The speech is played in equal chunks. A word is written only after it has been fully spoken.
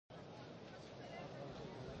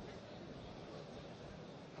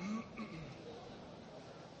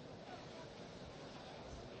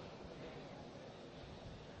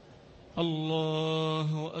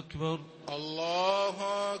الله أكبر. الله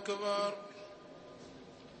أكبر.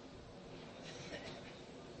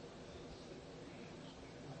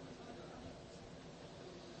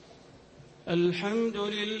 الحمد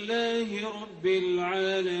لله رب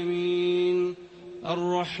العالمين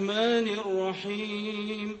الرحمن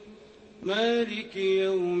الرحيم مالك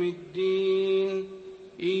يوم الدين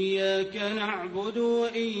إياك نعبد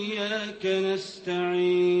وإياك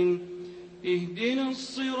نستعين اهدنا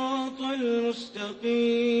الصراط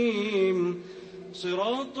المستقيم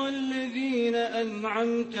صراط الذين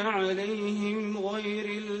أنعمت عليهم غير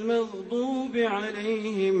المغضوب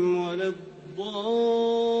عليهم ولا الضالين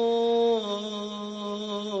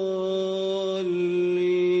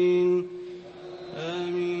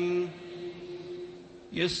آمين.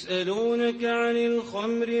 يسألونك عن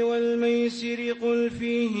الخمر والميسر قل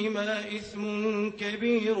فيهما إثم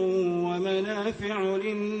كبير ومنافع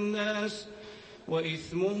للناس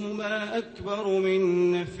وإثمهما أكبر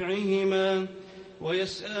من نفعهما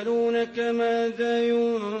ويسألونك ماذا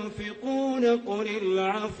ينفقون قل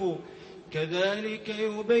العفو كذلك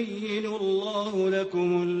يبين الله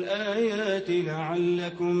لكم الآيات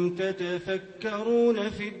لعلكم تتفكرون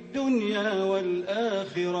في الدنيا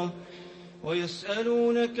والآخرة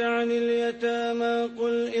ويسألونك عن اليتامى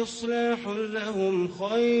قل إصلاح لهم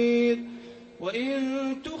خير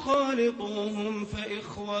وإن تخالطوهم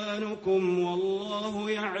فإخوانكم والله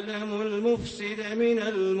يعلم المفسد من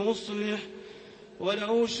المصلح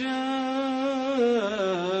ولو شاء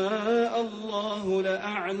الله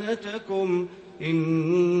لأعنتكم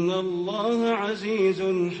إن الله عزيز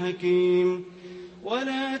حكيم.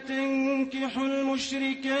 ولا تنكحوا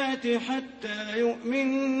المشركات حتى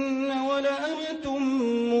يؤمن ولأمة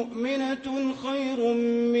مؤمنة خير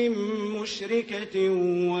من مشركة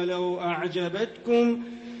ولو أعجبتكم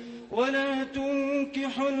ولا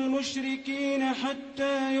تنكحوا المشركين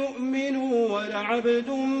حتى يؤمنوا ولعبد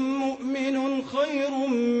مؤمن خير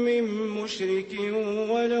من مشرك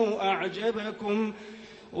ولو أعجبكم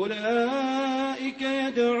أولئك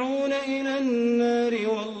يدعون إلى النار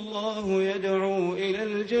والله يدعو إلى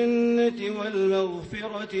الجنة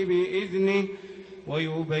والمغفرة بإذنه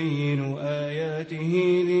ويبين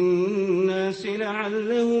آياته للناس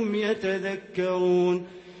لعلهم يتذكرون.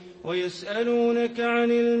 ويسألونك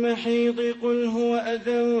عن المحيض قل هو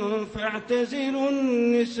أذى فاعتزلوا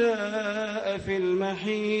النساء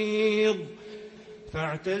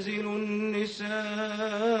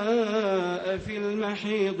في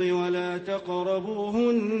المحيض ولا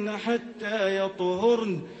تقربوهن حتى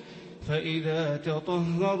يطهرن فإذا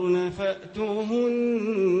تطهرن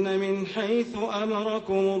فأتوهن من حيث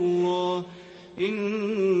أمركم الله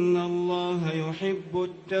إن الله يحب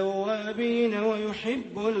التوابين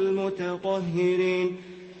ويحب المتطهرين.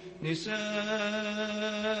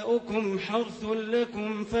 نساؤكم حرث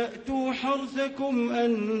لكم فأتوا حرثكم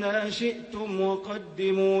أنى شئتم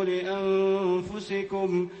وقدموا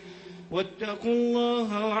لأنفسكم واتقوا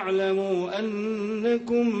الله واعلموا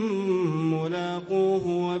أنكم ملاقوه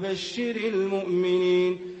وبشر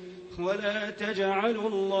المؤمنين. ولا تجعلوا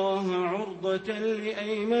الله عرضة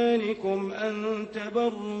لأيمانكم أن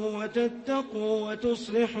تبروا وتتقوا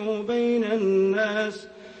وتصلحوا بين الناس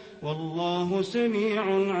والله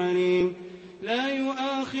سميع عليم. لا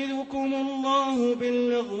يؤاخذكم الله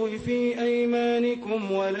باللغو في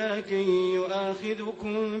أيمانكم ولكن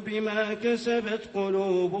يؤاخذكم بما كسبت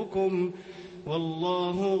قلوبكم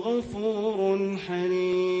والله غفور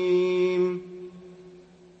حليم.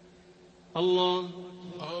 الله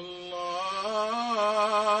أكبر.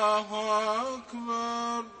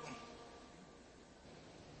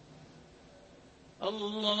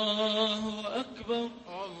 الله أكبر.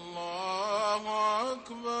 الله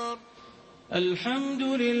أكبر. الحمد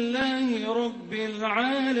لله رب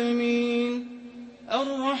العالمين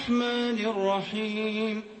الرحمن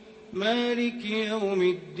الرحيم مالك يوم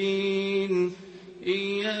الدين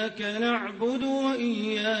إياك نعبد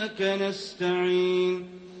وإياك نستعين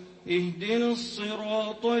اهدنا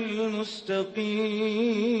الصراط المستقيم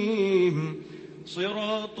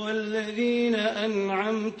صراط الذين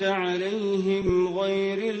أنعمت عليهم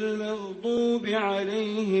غير المغضوب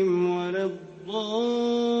عليهم ولا الضالين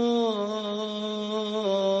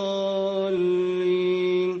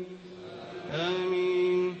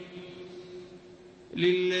آمين.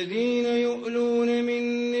 للذين يؤلون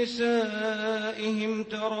من نسائهم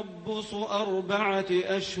تربص 4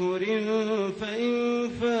 أشهر فإن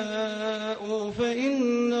فاءوا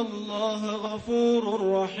فإن الله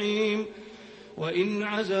غفور رحيم وإن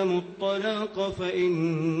عزموا الطلاق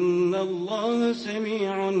فإن الله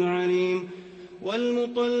سميع عليم.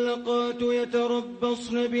 والمطلقات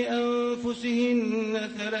يتربصن بأنفسهن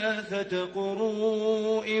 3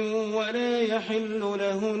 قروء ولا يحل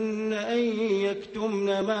لهن أن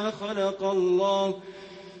يكتمن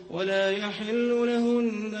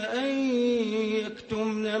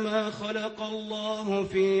ما خلق الله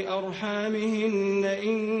في أرحامهن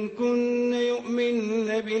إن كن يؤمن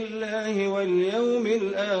بالله واليوم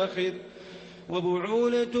الآخر،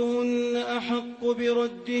 وبعولتهن أحق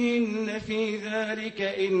بردهن في ذلك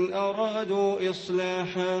إن أرادوا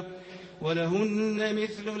إصلاحا، ولهن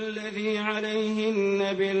مثل الذي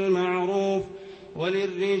عليهن بالمعروف،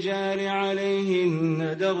 وللرجال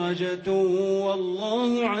عليهن درجة،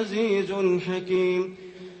 والله عزيز حكيم.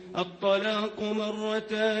 الطلاق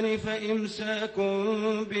 2 فإمساك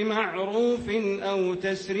بمعروف أو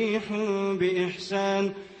تسريح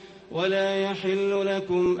بإحسان، ولا يحل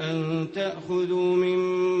لكم أن تأخذوا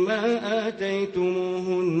مما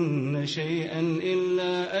آتيتموهن شيئا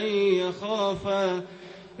إلا أن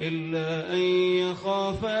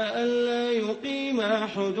يخافا ألا يقيما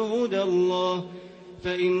حدود الله،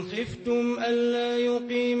 فإن خفتم ألا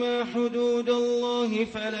يقيما حدود الله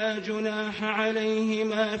فلا جناح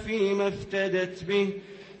عليهما فيما افتدت به،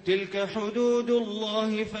 تلك حدود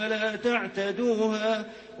الله فلا تعتدوها،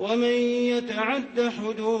 ومن يتعد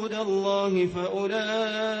حدود الله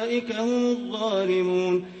فأولئك هم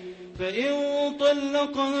الظالمون. فإن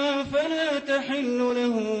طلقها فلا تحل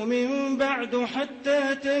له من بعد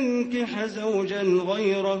حتى تنكح زوجا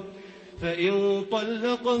غيره، فإن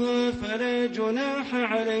طلقها فلا جناح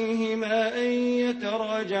عليهما أن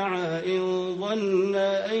يتراجعا إن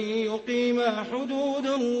ظنا أن يقيما حدود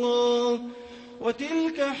الله،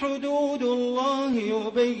 وتلك حدود الله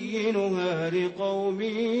يبينها لقوم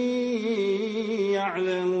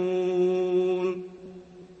يعلمون.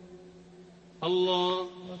 الله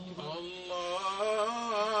أكبر.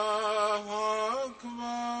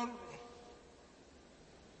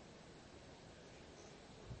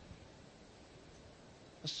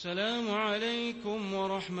 السلام عليكم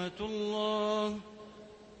ورحمة الله.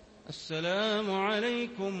 السلام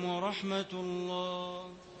عليكم ورحمة الله.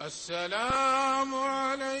 السلام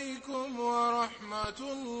عليكم ورحمة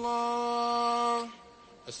الله.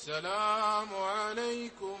 السلام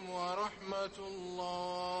عليكم ورحمة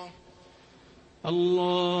الله.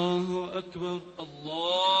 الله أكبر.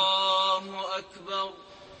 الله أكبر.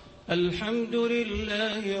 الحمد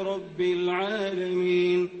لله رب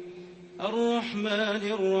العالمين، الرحمن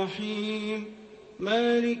الرحيم،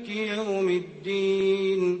 مالك يوم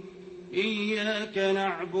الدين، إياك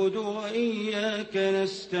نعبد وإياك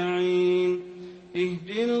نستعين،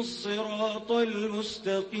 اهدنا الصراط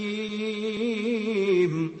المستقيم،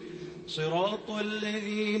 صراط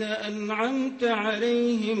الذين أنعمت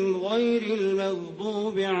عليهم غير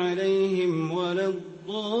المغضوب عليهم ولا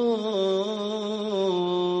الضالين،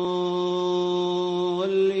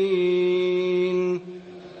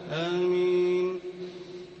 آمين.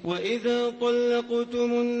 وإذا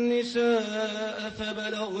طلقتم النساء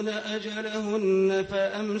فبلغن أجلهن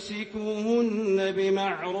فأمسكوهن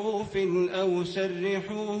بمعروف أو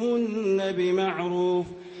سرحوهن بمعروف،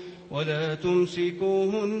 ولا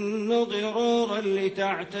تمسكوهن ضرارا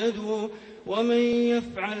لتعتدوا، ومن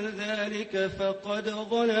يفعل ذلك فقد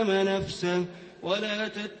ظلم نفسه. ولا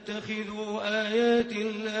تتخذوا آيات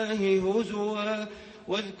الله هزوا،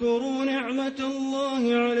 واذكروا نعمة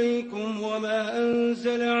الله عليكم وما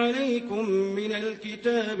أنزل عليكم من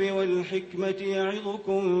الكتاب والحكمة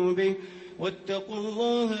يعظكم به، واتقوا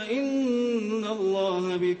الله إن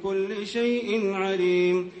الله بكل شيء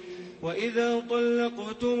عليم. وإذا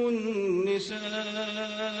طلقتم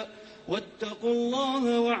النساء واتقوا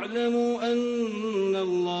الله واعلموا أن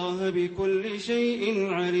الله بكل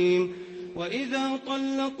شيء عليم. وإذا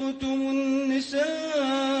طلقتم النساء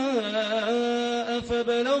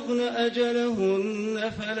فبلغن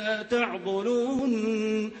أجلهن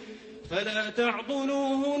فلا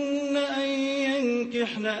تعضلوهن أن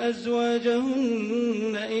ينكحن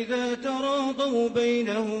أزواجهن إذا تراضوا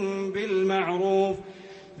بينهم بالمعروف،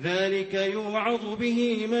 ذلك يوعظ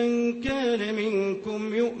به من كان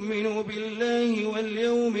منكم يؤمن بالله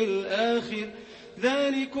واليوم الآخر،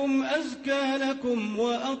 ذلكم أزكى لكم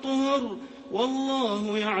وأطهر،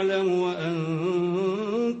 والله يعلم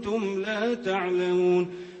وأنتم لا تعلمون.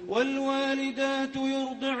 والوالدات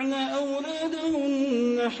يرضعن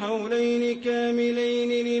أولادهن حولين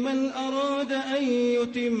كاملين لمن أراد أن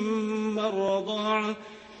يتم الرضاعة،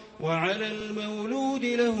 وعلى المولود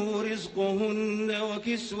له رزقهن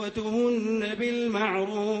وكسوتهن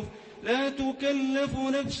بالمعروف، لا تكلف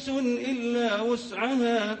نفس إلا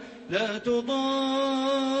وسعها، لا تضار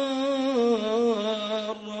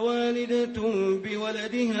والدة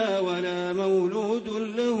بولدها ولا مولود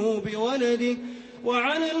له بولده،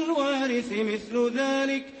 وعلى الوارث مثل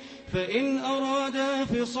ذلك، فإن أرادا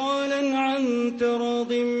فصالا عن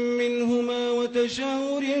تراض منهما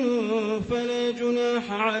وتشاور فلا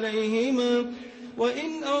جناح عليهما.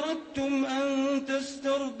 وإن أردتم أن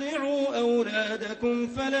تسترضعوا أولادكم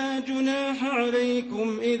فلا جناح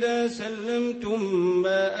عليكم إذا سلمتم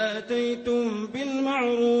ما آتيتم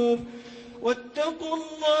بالمعروف، واتقوا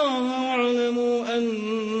الله واعلموا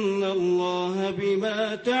أن الله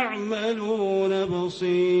بما تعملون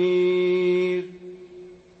بصير.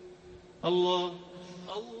 الله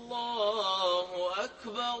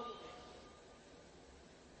أكبر.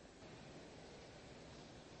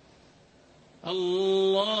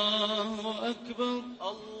 الله أكبر.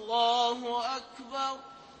 الله أكبر.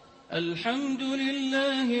 الحمد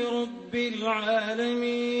لله رب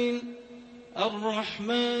العالمين،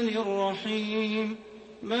 الرحمن الرحيم،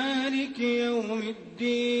 مالك يوم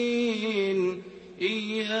الدين،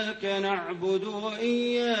 إياك نعبد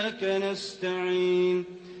وإياك نستعين،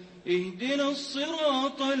 اهدنا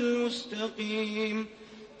الصراط المستقيم،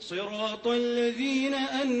 صراط الذين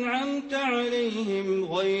أنعمت عليهم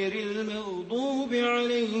غير المغضوب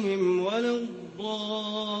عليهم ولا الضالين،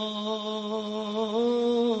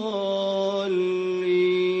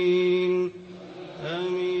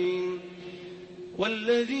 آمين.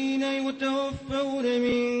 والذين يتوفون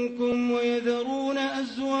منكم ويذرون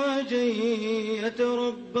أزواجا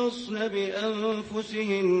يتربصن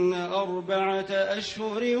بأنفسهن 4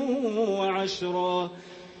 أشهر وعشرا،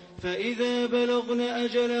 فإذا بلغن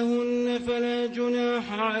أجلهن فلا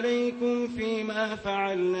جناح عليكم فيما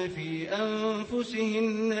فعلن في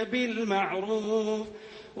أنفسهن بالمعروف،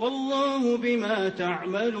 والله بما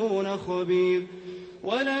تعملون خبير.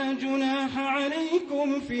 ولا جناح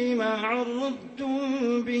عليكم فيما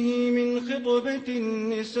عرضتم به من خطبة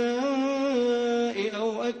النساء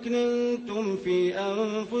أو أكننتم في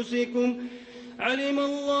أنفسكم، علم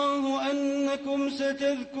الله أنكم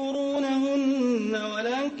ستذكرونهن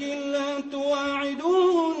ولكن لا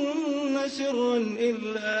تواعدوهن سرا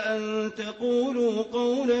إلا أن تقولوا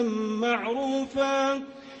قولا معروفا،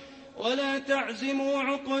 ولا تعزموا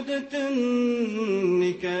عقدة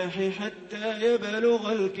النكاح حتى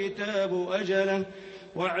يبلغ الكتاب أجله،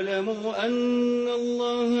 واعلموا أن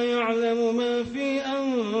الله يعلم ما في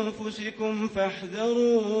أنفسكم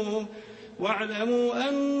فاحذروه، واعلموا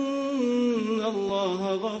أن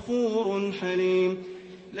الله غفور حليم.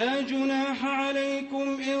 لا جناح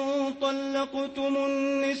عليكم إن طلقتم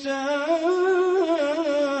النساء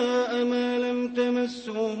ما لم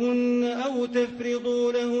تمسوهن أو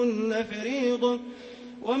تفرضوا لهن فريضة،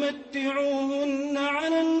 ومتعوهن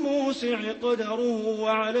على الموسع قدره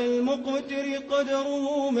وعلى المقتر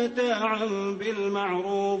قدره متاعا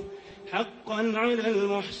بالمعروف، حقا على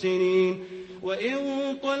المحسنين. وإن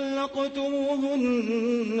طلقتموهن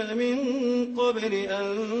من قبل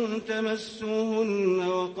أن تمسوهن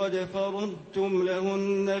وقد فرضتم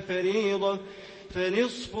لهن فريضة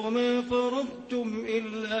فنصف ما فرضتم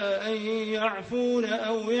إلا أن يعفون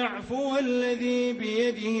أو يعفو الذي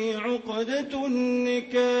بيده عقدة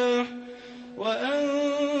النكاح، وأن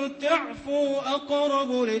تعفوا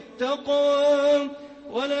أقرب للتقوى،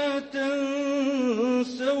 ولا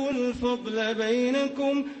تنسوا الفضل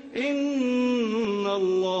بينكم، إن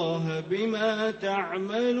الله بما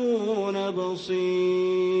تعملون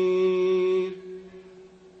بصير.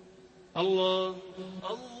 الله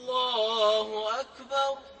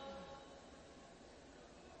أكبر.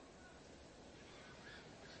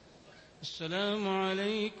 السلام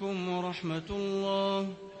عليكم ورحمة الله.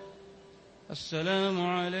 السلام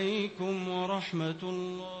عليكم ورحمة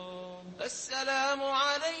الله. السلام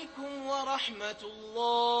عليكم ورحمة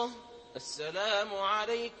الله. السلام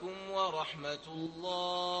عليكم ورحمة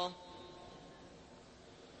الله.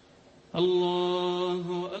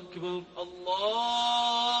 الله أكبر.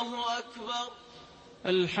 الله أكبر.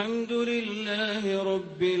 الحمد لله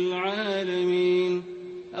رب العالمين،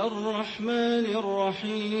 الرحمن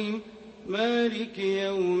الرحيم، مالك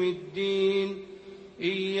يوم الدين،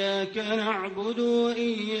 إياك نعبد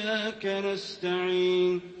وإياك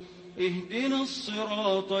نستعين، اهدنا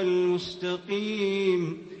الصراط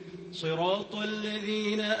المستقيم، صراط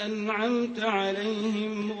الذين أنعمت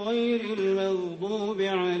عليهم غير المغضوب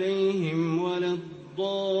عليهم ولا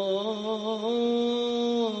الضالين،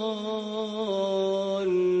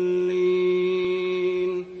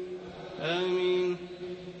 آمين.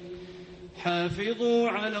 حافظوا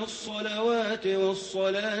على الصلوات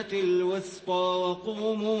والصلاة الوسطى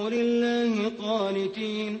وقوموا لله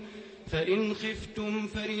قانتين، فإن خفتم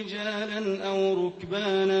فرجالا أو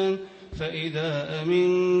ركبانا فإذا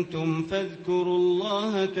أمنتم فاذكروا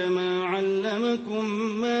الله كما علمكم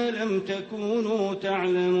ما لم تكونوا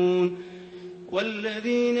تعلمون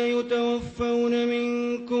والذين يتوفون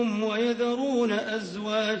منكم ويذرون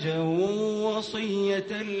أزواجا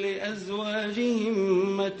وصية لأزواجهم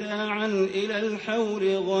متاعا إلى الحول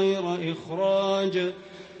غير إخراج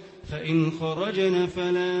فإن خرجن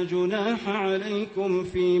فلا جناح عليكم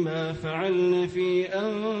فيما فعلن في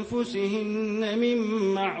أنفسهن من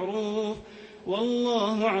معروف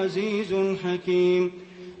والله عزيز حكيم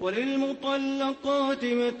وللمطلقات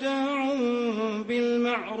متاع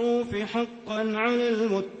بالمعروف حقا على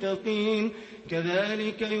المتقين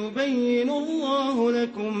كذلك يبين الله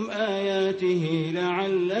لكم آياته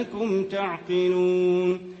لعلكم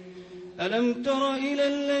تعقلون ألم تر إلى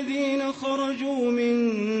الذين خرجوا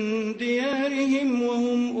من ديارهم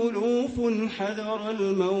وهم ألوف حذر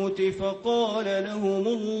الموت فقال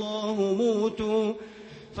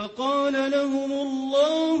لهم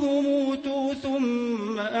الله موتوا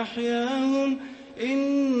ثم أحياهم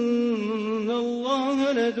إن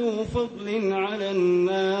الله لذو فضل على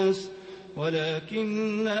الناس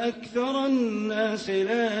ولكن أكثر الناس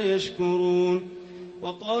لا يشكرون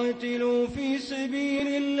وقاتلوا في سبيل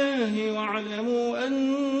الله واعلموا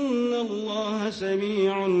أن الله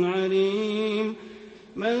سميع عليم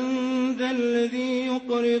من ذا الذي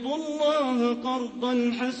يقرض الله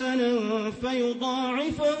قرضا حسنا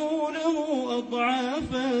فيضاعفه له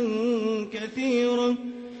أضعافا كثيرة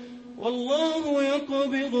والله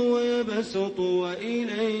يقبض ويبسط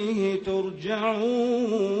وإليه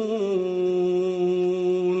ترجعون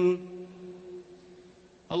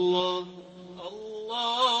الله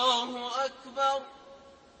أكبر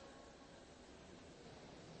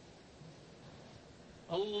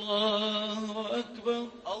الله أكبر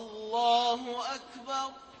الله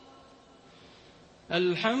أكبر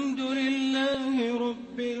الحمد لله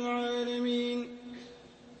رب العالمين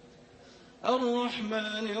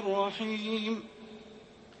الرحمن الرحيم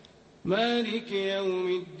مالك يوم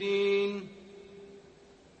الدين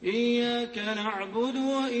إياك نعبد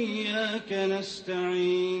وإياك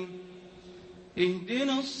نستعين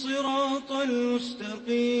اهدنا الصراط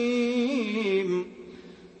المستقيم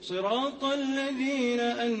صراط الذين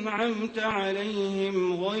أنعمت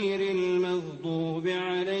عليهم غير المغضوب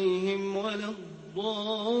عليهم ولا الضالين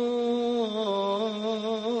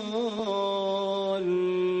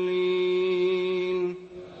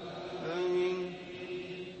آمين.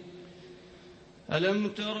 ألم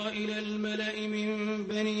تر إلى الملأ من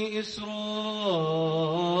بني إسرائيل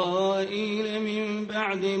من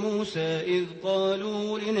بعد موسى إذ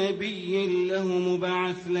قالوا لنبي له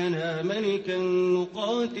مبعث لنا ملكا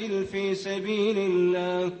نقاتل في سبيل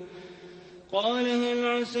الله قال هل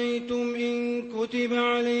عسيتم إن كتب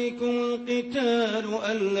عليكم القتال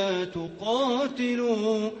ألا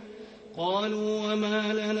تقاتلوا قالوا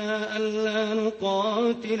وما لنا ألا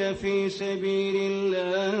نقاتل في سبيل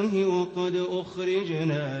الله وقد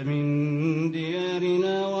أخرجنا من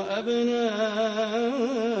ديارنا وأبنائنا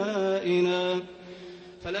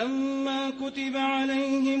فلما كتب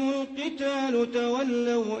عليهم القتال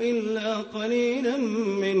تولوا إلا قليلا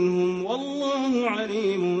منهم والله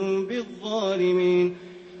عليم بالظالمين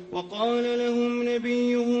وقال لهم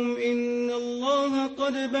نبيهم إن الله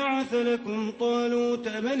قد بعث لكم طالوت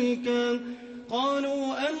ملكا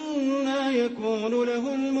قالوا أنى يكون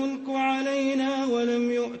له الملك علينا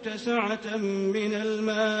ولم يؤت سعة من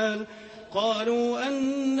المال قالوا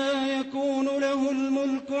أنى يكون له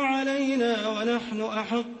الملك علينا ونحن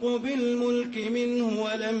أحق بالملك منه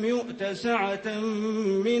ولم يؤت سعة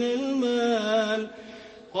من المال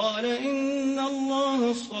قال إن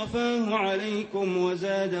الله اصطفاه عليكم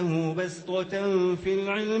وزاده بسطة في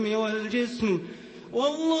العلم والجسم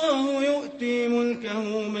والله يؤتي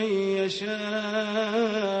ملكه من يشاء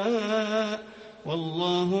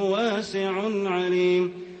والله واسع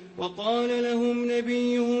عليم وقال لهم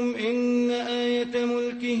نبيهم إن آية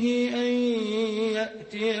ملكه أن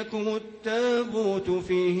يأتيكم التابوت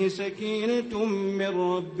فيه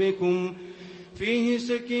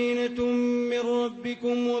سكينة من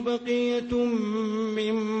ربكم وبقية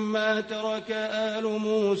مما ترك آل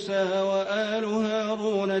موسى وآل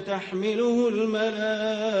هارون تحمله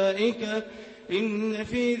الملائكة إن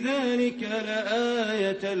في ذلك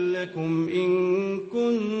لآية لكم إن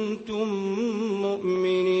كنتم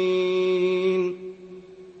مؤمنين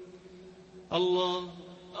الله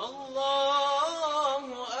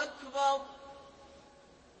أكبر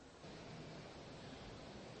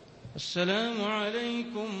السلام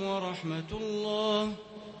عليكم ورحمة الله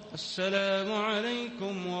السلام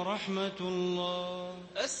عليكم ورحمة الله.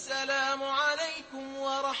 السلام عليكم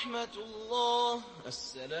ورحمة الله.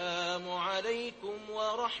 السلام عليكم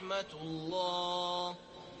ورحمة الله.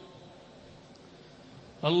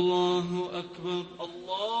 الله أكبر.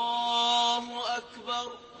 الله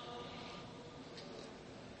أكبر.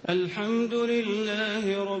 الحمد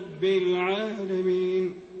لله رب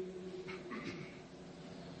العالمين.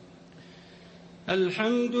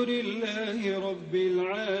 الحمد لله رب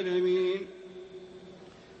العالمين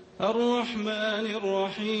الرحمن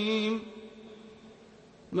الرحيم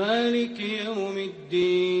مالك يوم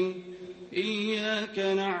الدين إياك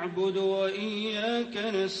نعبد وإياك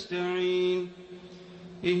نستعين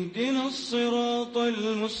اهدنا الصراط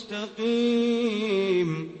المستقيم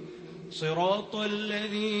صراط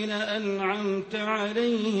الذين أنعمت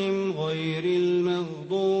عليهم غير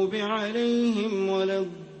المغضوب عليهم ولا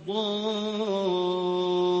الضالين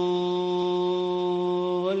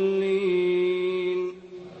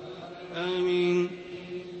آمين.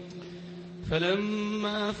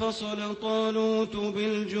 فلما فصل طالوت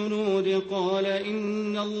بالجنود قال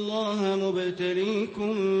إن الله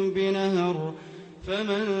مبتليكم بنهر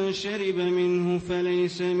فمن شرب منه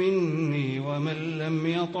فليس مني ومن لم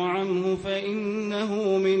يطعمه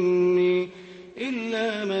فإنه مني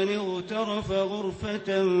إلا من اغترف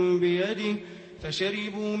غرفة بيده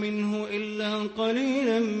فشربوا منه إلا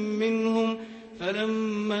قليلا منهم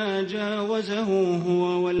فلما جاوزه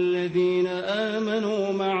هو والذين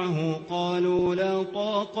آمنوا معه قالوا لا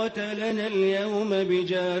طاقة لنا اليوم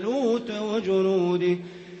بجالوت وجنوده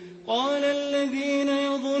قال الذين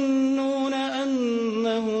يظنون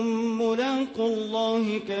أنهم ملاقو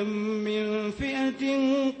الله كم من فئة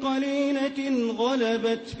قليلة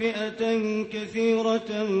غلبت فئة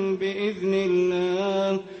كثيرة بإذن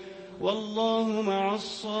الله والله مع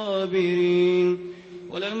الصابرين.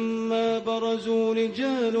 ولما برزوا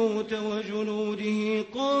لجالوت وجنوده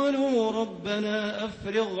قالوا ربنا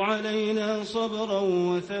أفرغ علينا صبرا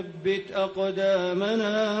وثبت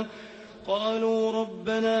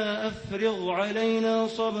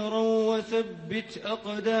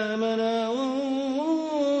أقدامنا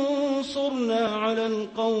وانصرنا على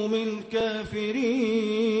القوم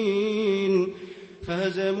الكافرين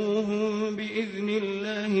فهزموهم بإذن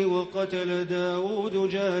الله وقتل داود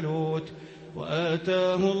جالوت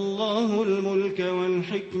وآتاه الله الملك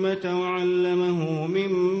والحكمة وعلمه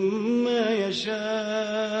مما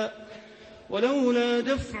يشاء ولولا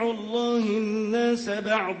دفع الله الناس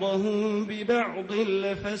بعضهم ببعض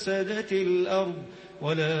لفسدت الأرض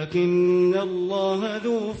ولكن الله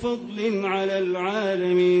ذو فضل على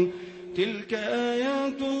العالمين. تلك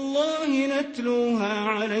آيات الله نتلوها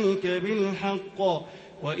عليك بالحق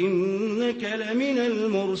وإنك لمن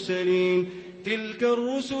المرسلين. تلك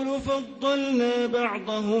الرسل فضلنا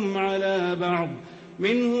بعضهم على بعض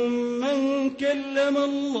منهم من كلم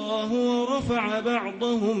الله ورفع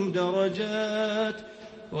بعضهم درجات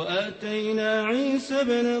وآتينا عيسى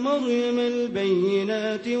ابن مريم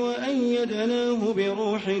البينات وأيدناه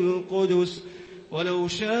بروح القدس ولو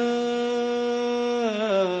شاء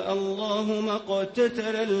الله ما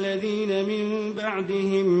اقتتل الذين من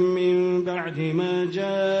بعدهم من بعد ما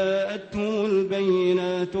جاءتهم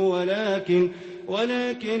البينات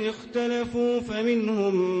ولكن اختلفوا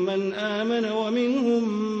فمنهم من آمن ومنهم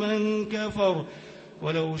من كفر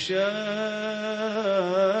ولو شاء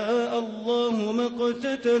الله ما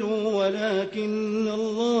اقتتلوا ولكن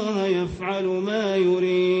الله يفعل ما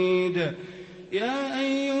يريد. يا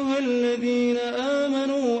أيها الذين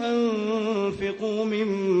آمنوا أنفقوا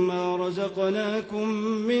مما رزقناكم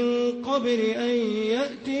من قبل أن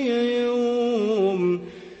يأتي يوم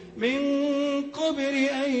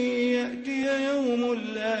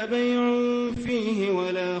لا بيع فيه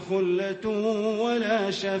ولا خلة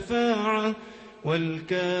ولا شفاعة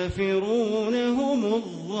والكافرون هم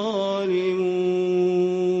الظالمون.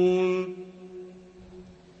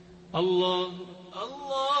 الله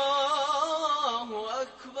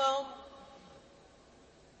أكبر.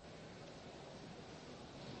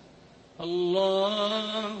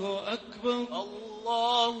 الله أكبر.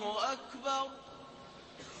 الله أكبر.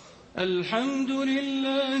 الحمد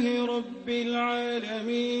لله رب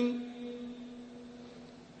العالمين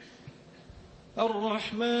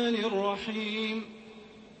الرحمن الرحيم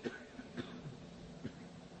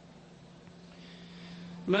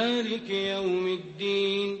مالك يوم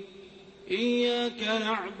الدين إياك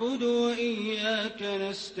نعبد وإياك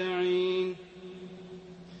نستعين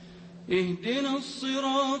اهدنا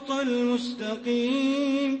الصراط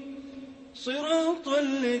المستقيم صراط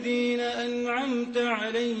الذين أنعمت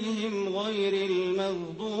عليهم غير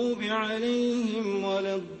المغضوب عليهم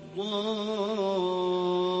ولا الضالين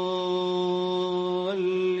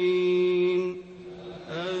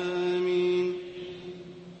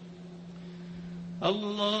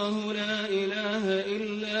الله لا إله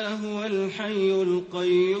إلا هو الحي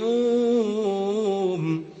القيوم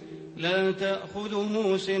لا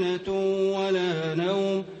تأخذه سنة ولا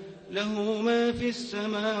نوم له ما في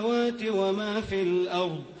السماوات وما في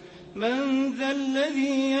الأرض من ذا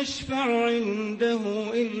الذي يشفع عنده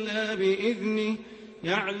إلا بإذنه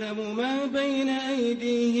يعلم ما بين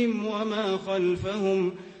أيديهم وما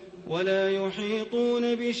خلفهم ولا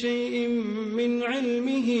يحيطون بشيء من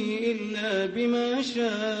علمه إلا بما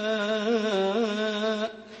شاء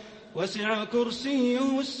وسع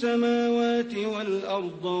كرسيه السماوات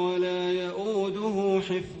والأرض ولا يؤوده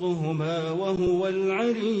حفظهما وهو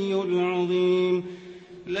العلي العظيم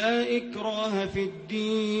لا إكراه في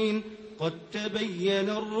الدين قد تبين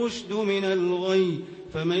الرشد من الغي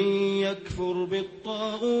فمن يكفر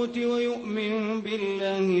بالطاغوت ويؤمن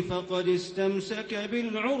بالله فقد استمسك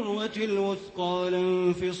بالعروة الوثقى لا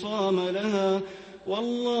انفصام لها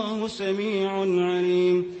والله سميع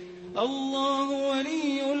عليم الله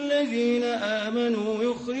ولي الذين آمنوا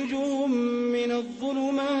يخرجهم من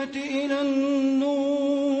الظلمات إلى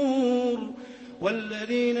النور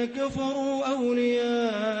والذين كفروا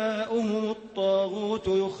أولياؤهم الطاغوت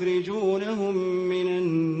يخرجونهم من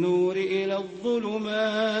النور إلى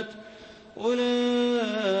الظلمات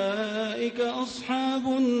أولئك أصحاب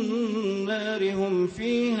النار هم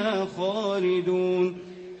فيها خالدون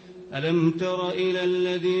ألم تر إلى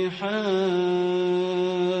الذي حاج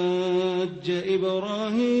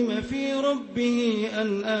إبراهيم في ربه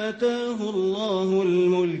أن آتاه الله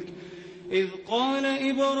الملك إذ قال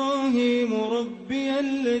إبراهيم ربي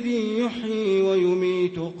الذي يحيي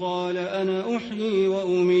ويميت قال أنا أحيي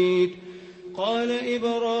وأميت قال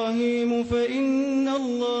إبراهيم فإن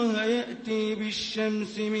الله يأتي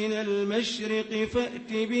بالشمس من المشرق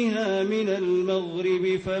فأت بها من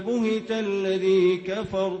المغرب فبهت الذي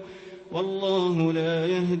كفر والله لا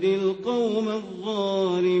يهدي القوم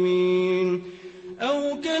الظالمين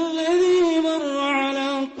أو كالذي مر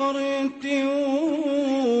على قرية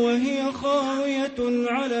وهي خاوية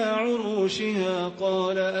على عروشها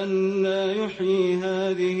قال أنى يحيي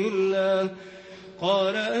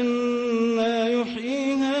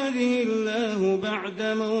هذه الله بعد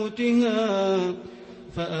موتها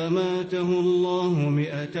فأماته الله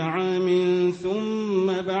 100 عام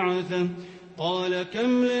ثم بعثه قال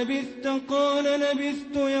كم لبثت قال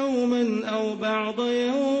لبثت يوما أو بعض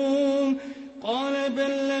يوم قال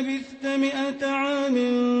بل لبثت 100 عام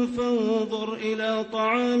فانظر إلى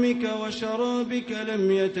طعامك وشرابك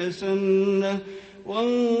لم يتسنه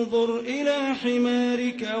وانظر إلى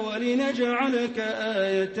حمارك ولنجعلك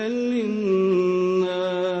آية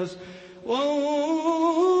للناس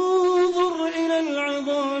وانظر إلى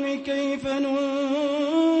العظام كيف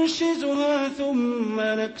ننشزها ثم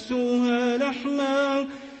نكسوها لحما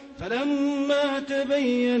فلما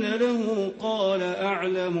تبين له قال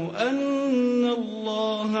أعلم أن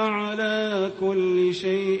الله على كل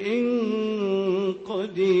شيء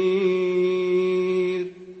قدير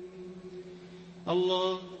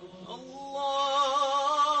الله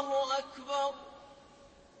أكبر.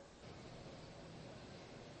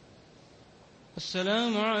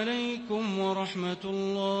 السلام عليكم ورحمة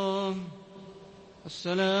الله.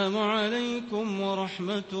 السلام عليكم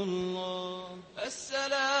ورحمة الله.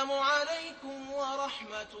 السلام عليكم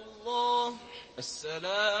ورحمة الله.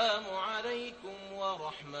 السلام عليكم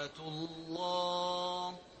ورحمة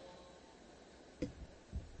الله.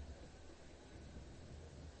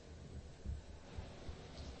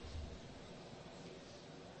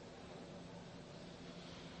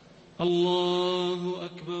 الله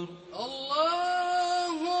أكبر.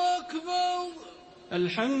 الله أكبر.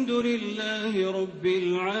 الحمد لله رب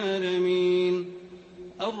العالمين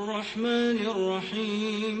الرحمن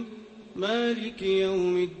الرحيم مالك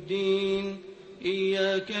يوم الدين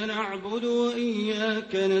إياك نعبد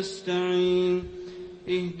وإياك نستعين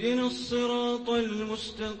اهدنا الصراط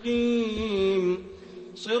المستقيم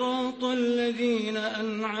صراط الذين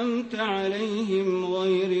أنعمت عليهم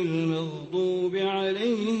غير المغضوب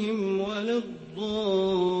عليهم ولا الضالين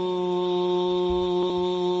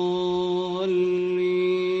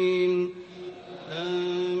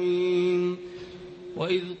آمين.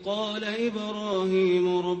 وإذ قال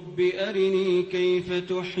إبراهيم رب أرني كيف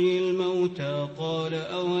تحيي الموتى قال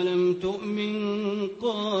أولم تؤمن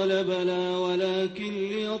قال بلى ولكن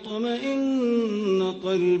ليطمئن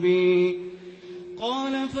قلبي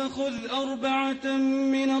قال فخذ 4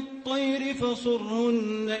 من الطير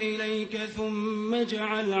فصرهن إليك ثم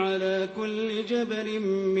اجعل على كل جبل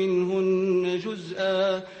منهن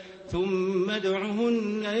جزءا ثم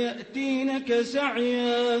ادعهن يأتينك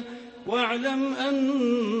سعيا واعلم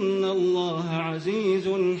أن الله عزيز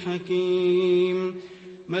حكيم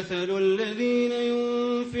مثل الذين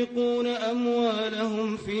ينفقون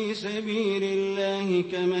أموالهم في سبيل الله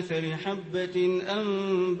كمثل حبة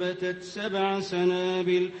أنبتت 7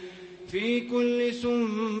 سنابل في كل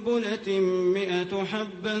سنبلة 100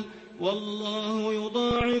 حبة والله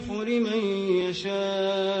يضاعف لمن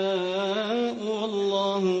يشاء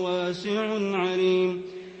والله واسع عليم.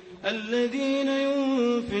 الذين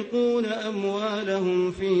ينفقون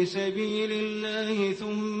أموالهم في سبيل الله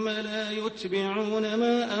ثم لا يتبعون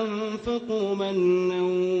ما أنفقوا منا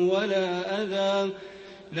ولا أذى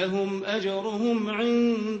لهم أجرهم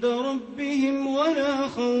عند ربهم ولا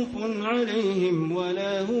خوف عليهم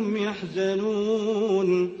ولا هم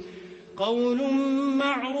يحزنون. قول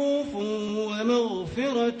معروف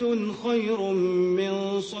ومغفرة خير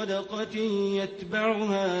من صدقة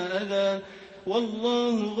يتبعها أذى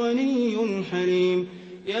والله غني حليم.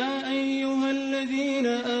 يا أيها الذين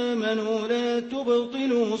آمنوا لا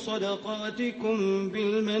تبطلوا صدقاتكم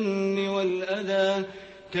بالمن والأذى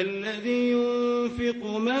كالذي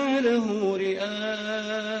ينفق ماله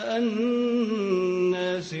رئاء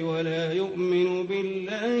الناس ولا يؤمن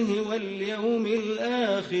بالله واليوم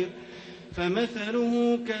الآخر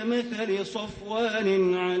فمثله كمثل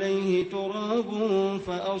صفوان عليه تراب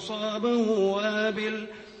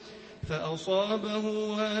فأصابه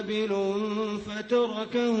وابل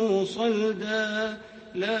فتركه صلدا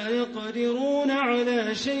لا يقدرون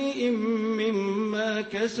على شيء مما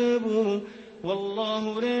كسبوا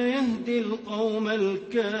والله لا يهدي القوم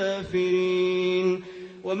الكافرين.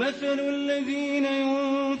 ومثل الذين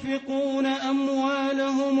ينفقون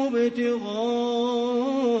أموالهم ابتغاء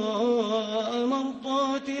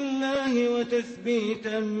مرضات الله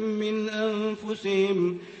وتثبيتا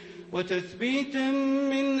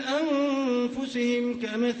من أنفسهم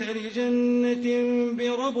كمثل جنة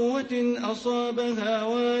بربوة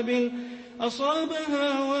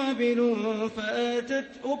أصابها وابل فآتت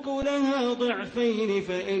أكلها ضعفين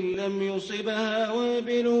فإن لم يصبها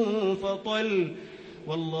وابل فطل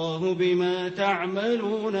والله بما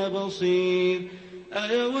تعملون بصير.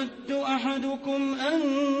 أيود أحدكم أن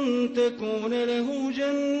تكون له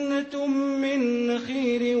جنة من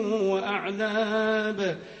نخيل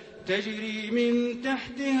وأعناب تجري من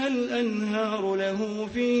تحتها الأنهار ه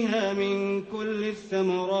فيها من كل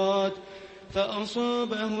الثمرات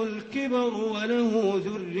فأصابه الكبر وله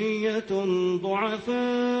ذرية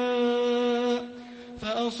ضعفاء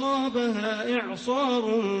فأصابها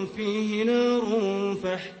إعصار فيه نار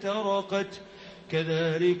فاحترقت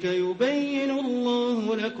كذلك يبين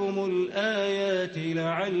الله لكم الآيات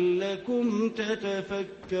لعلكم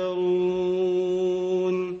تتفكرون.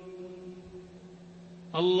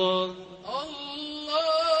 الله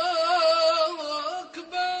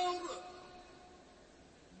أكبر.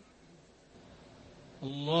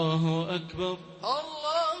 الله أكبر.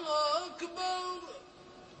 الله أكبر.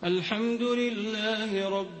 الحمد لله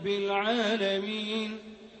رب العالمين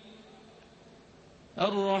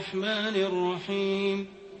الرحمن الرحيم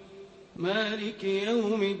مالك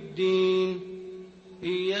يوم الدين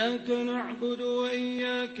إياك نعبد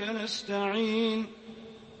وإياك نستعين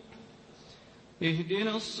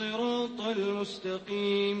اهدنا الصراط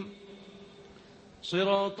المستقيم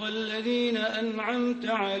صراط الذين أنعمت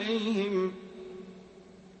عليهم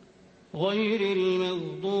غير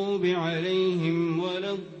المغضوب عليهم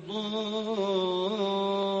ولا الضالين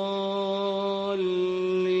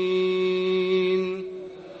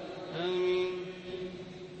آمين.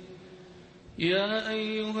 يا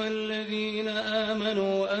أيها الذين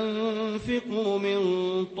آمنوا أنفقوا من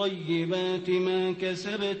طيبات ما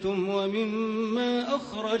كسبتم ومما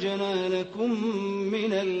أخرجنا لكم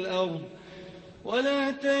من الأرض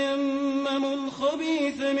ولا تيمموا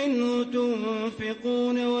الخبيث منه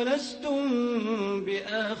تنفقون ولستم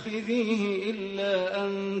بآخذيه إلا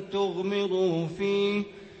أن تغمضوا فيه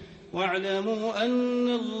واعلموا أن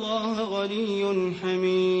الله غني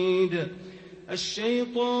حميد.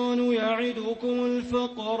 الشيطان يعدكم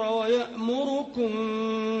الفقر ويأمركم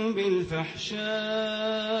بالفحشاء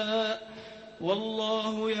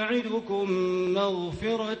والله يعدكم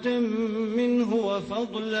مغفرة منه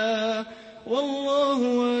وفضلا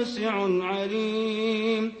والله واسع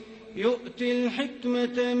عليم. يؤتي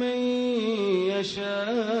الحكمة من يشاء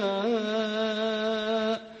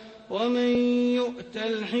ومن يؤت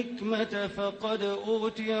الحكمة فقد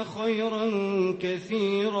أوتي خيرا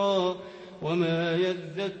كثيرا وما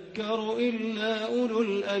يذكر إلا أولو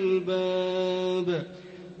الألباب.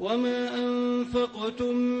 وما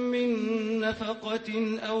أنفقتم من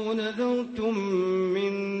نفقة أو نذرتم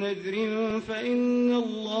من نذر فإن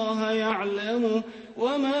الله يعلم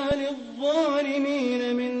وما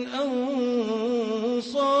للظالمين من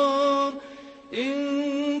أنصار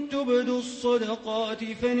إن تبدوا الصدقات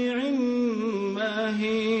فنعما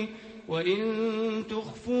هي وإن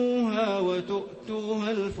تخفوها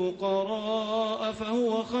وتؤتوها الفقراء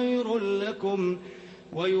فهو خير لكم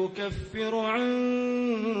ويكفر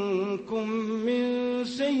عنكم من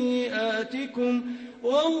سيئاتكم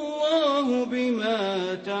والله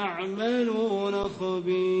بما تعملون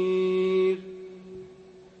خبير.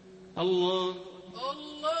 الله أكبر.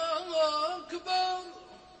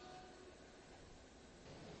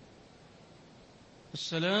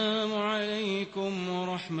 السلام عليكم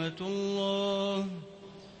ورحمة الله.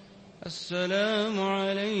 السلام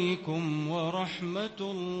عليكم ورحمة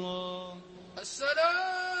الله.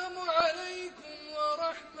 السلام عليكم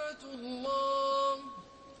ورحمة الله.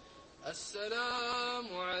 السلام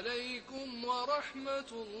عليكم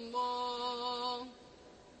ورحمة الله.